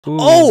Ooh.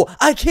 Oh,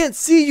 I can't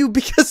see you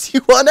because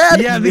you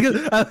unadded Yeah, me.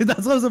 because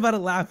that's what I was about to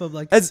laugh. I'm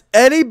like, Has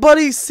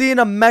anybody seen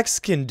a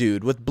Mexican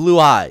dude with blue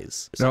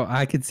eyes? no,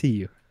 I can see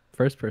you.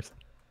 First person.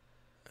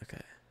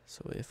 Okay,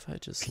 so if I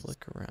just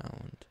look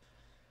around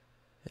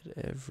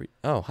at every...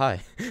 Oh, hi.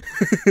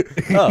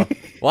 Oh,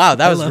 wow,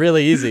 that was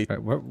really easy.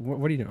 Right, what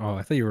are you doing? Oh,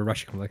 I thought you were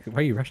rushing. I'm like, why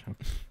are you rushing?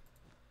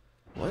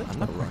 What? I'm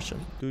not Russian.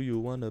 Do you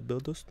want to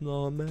build a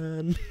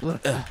snowman?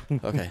 Okay,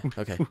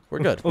 we're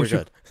good. We're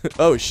good.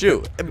 Oh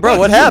shoot, bro,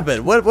 what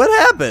happened? What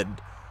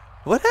happened?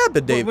 What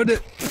happened, Dave? What did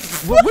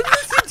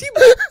this team?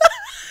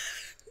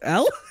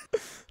 L?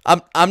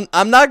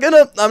 I'm not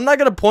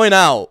gonna point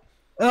out.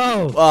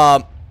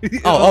 Oh.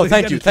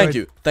 Thank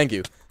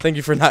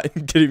you for not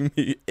getting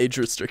me age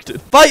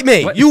restricted. Fight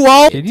me, you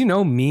all. Did you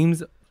know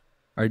memes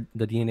are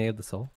the DNA of the soul?